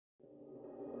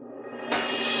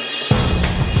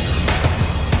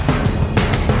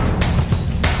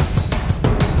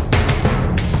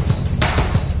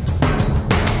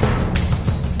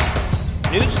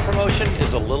Television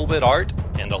is a little bit art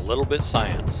and a little bit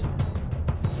science.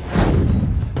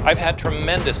 I've had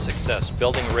tremendous success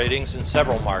building ratings in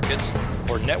several markets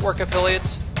for network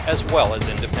affiliates as well as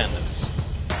independents.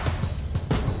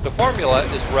 The formula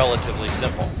is relatively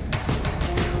simple.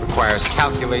 Requires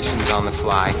calculations on the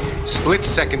fly,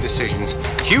 split-second decisions,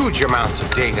 huge amounts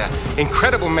of data,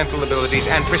 incredible mental abilities,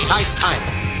 and precise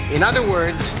timing. In other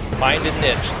words, Find a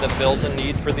niche that fills a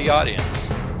need for the audience.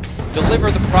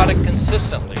 Deliver the product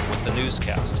consistently with the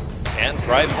newscast, and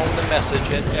drive home the message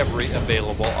at every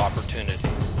available opportunity.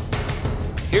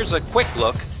 Here's a quick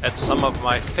look at some of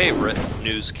my favorite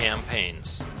news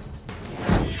campaigns.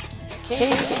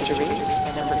 Case history,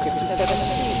 number 57.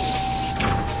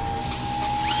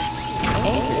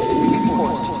 Anchors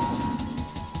report.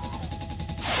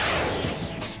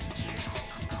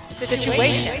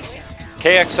 Situation.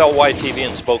 KXLY TV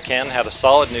in Spokane had a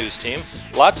solid news team,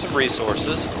 lots of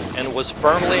resources, and was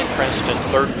firmly entrenched in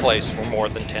third place for more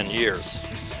than 10 years.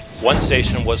 One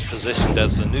station was positioned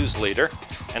as the news leader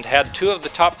and had 2 of the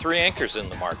top 3 anchors in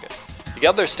the market. The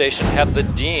other station had the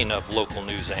dean of local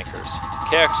news anchors.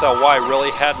 KXLY really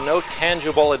had no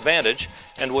tangible advantage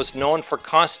and was known for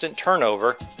constant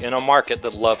turnover in a market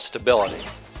that loves stability.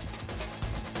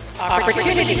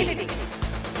 Opportunity.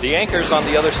 The anchors on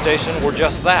the other station were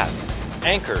just that,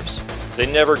 anchors. They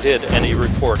never did any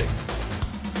reporting.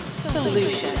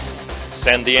 Solution.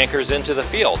 Send the anchors into the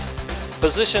field.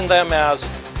 Position them as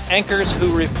anchors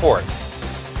who report.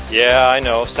 Yeah, I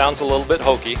know, sounds a little bit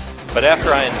hokey, but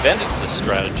after I invented this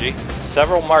strategy,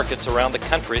 several markets around the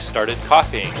country started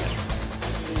copying it.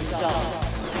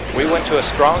 We went to a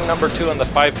strong number 2 in the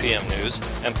 5 p.m. news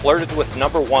and flirted with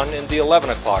number 1 in the 11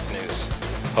 o'clock news.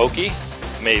 Hokey?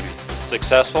 Maybe.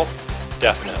 Successful?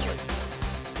 Definitely.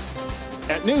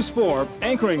 At News 4,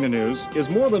 anchoring the news is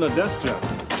more than a desk job.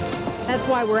 That's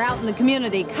why we're out in the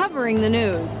community covering the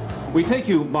news. We take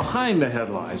you behind the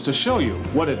headlines to show you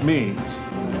what it means.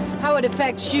 How it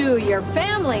affects you, your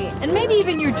family, and maybe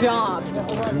even your job.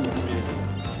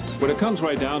 When it comes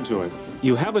right down to it,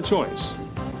 you have a choice.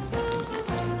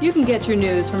 You can get your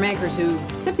news from anchors who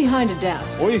sit behind a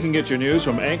desk. Or you can get your news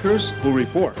from anchors who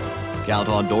report. Count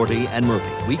on Doherty and Murphy,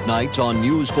 weeknights on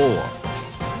News 4.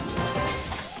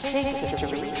 Case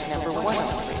history, number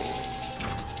 103.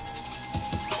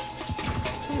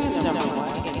 Who's number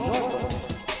 1 in your book?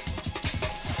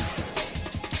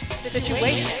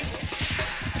 Situation.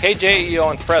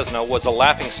 KJEO in Fresno was a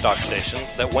laughingstock station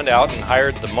that went out and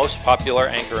hired the most popular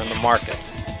anchor in the market.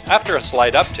 After a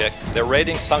slight uptick, their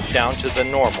ratings sunk down to the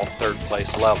normal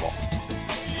third-place level.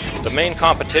 The main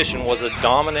competition was a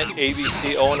dominant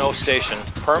ABC O&O station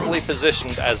firmly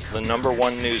positioned as the number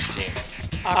 1 news team.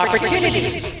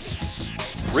 Opportunity.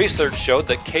 Research showed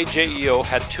that KJEO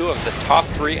had 2 of the top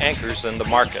 3 anchors in the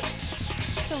market.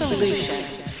 Solution.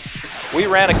 We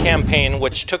ran a campaign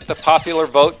which took the popular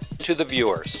vote to the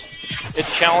viewers. It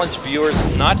challenged viewers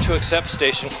not to accept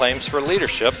station claims for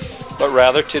leadership, but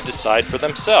rather to decide for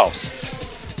themselves.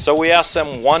 So we asked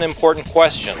them one important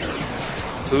question: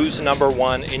 who's number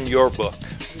 1 in your book?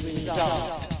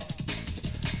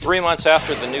 3 months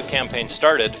after the new campaign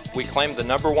started, we claimed the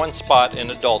number 1 spot in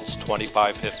adults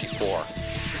 25-54.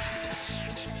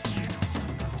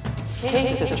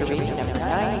 Case history, number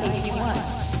 981.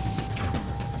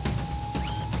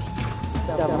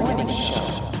 The Morning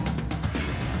Show.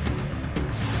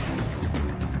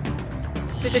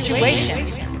 Situation.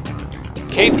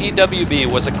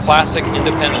 KPWB was a classic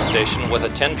independent station with a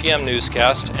 10 p.m.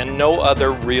 newscast and no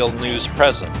other real news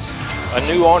presence. A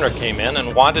new owner came in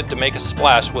and wanted to make a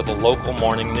splash with a local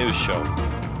morning news show.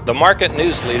 The market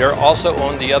news leader also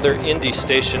owned the other indie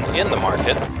station in the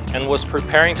market and was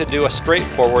preparing to do a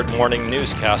straightforward morning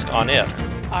newscast on it.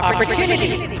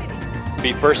 Opportunity.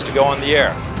 Be first to go on the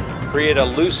air. Create a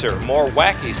looser, more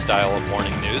wacky style of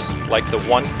morning news like the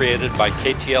one created by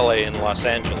KTLA in Los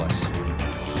Angeles.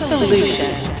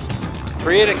 Solution.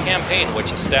 Create a campaign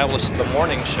which established the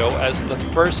morning show as the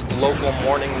first local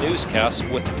morning newscast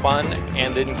with fun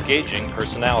and engaging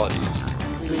personalities.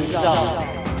 Result.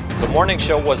 The morning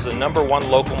show was the number 1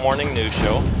 local morning news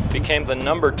show, became the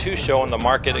number 2 show in the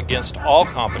market against all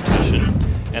competition,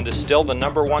 and is still the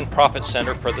number 1 profit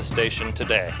center for the station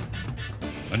today.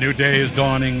 A new day is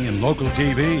dawning in local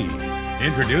TV.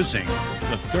 Introducing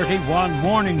the 31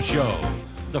 Morning Show,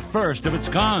 the first of its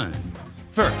kind.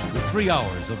 First with 3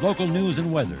 hours of local news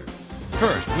and weather.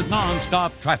 First with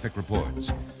non-stop traffic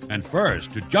reports. And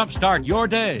first to jumpstart your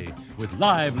day with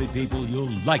lively people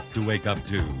you'll like to wake up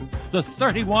to. The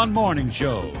 31 Morning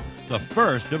Show, the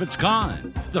first of its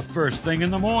kind. The first thing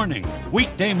in the morning.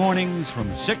 Weekday mornings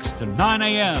from 6 to 9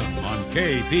 a.m. on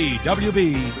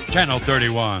KPWB Channel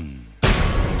 31.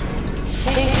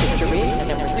 read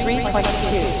number 322.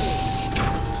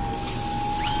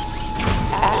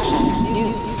 Action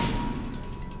News.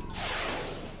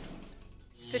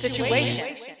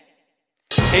 Situation.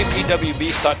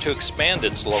 KPWB sought to expand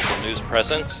its local news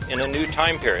presence in a new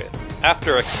time period.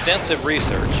 After extensive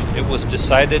research, it was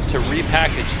decided to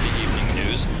repackage the evening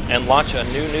news and launch a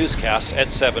new newscast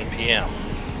at 7 p.m.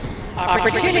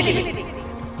 Opportunity.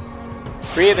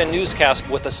 Create a newscast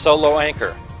with a solo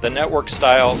anchor, the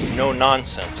network-style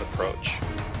no-nonsense approach.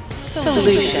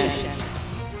 Solution.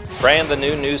 Brand the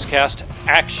new newscast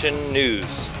Action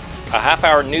News, a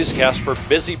half-hour newscast for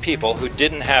busy people who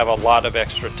didn't have a lot of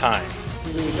extra time.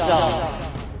 Result.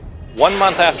 1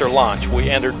 month after launch, we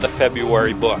entered the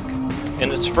February book.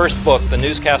 In its first book, the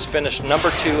newscast finished number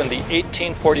 2 in the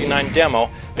 1849 demo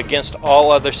against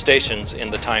all other stations in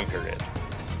the time period.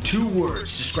 2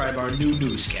 words describe our new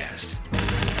newscast.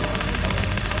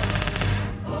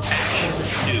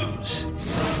 Action News.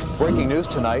 Breaking news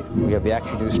tonight, we have the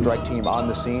Action News strike team on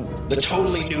the scene. The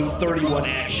totally new 31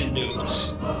 Action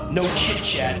News. No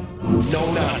chit-chat,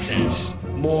 no nonsense.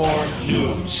 More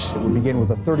news. We begin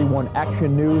with a 31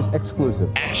 Action News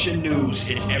exclusive. Action News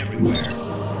is everywhere.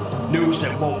 News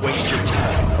that won't waste your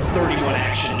time. 31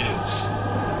 Action News.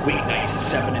 Weeknights at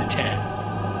 7 and 10.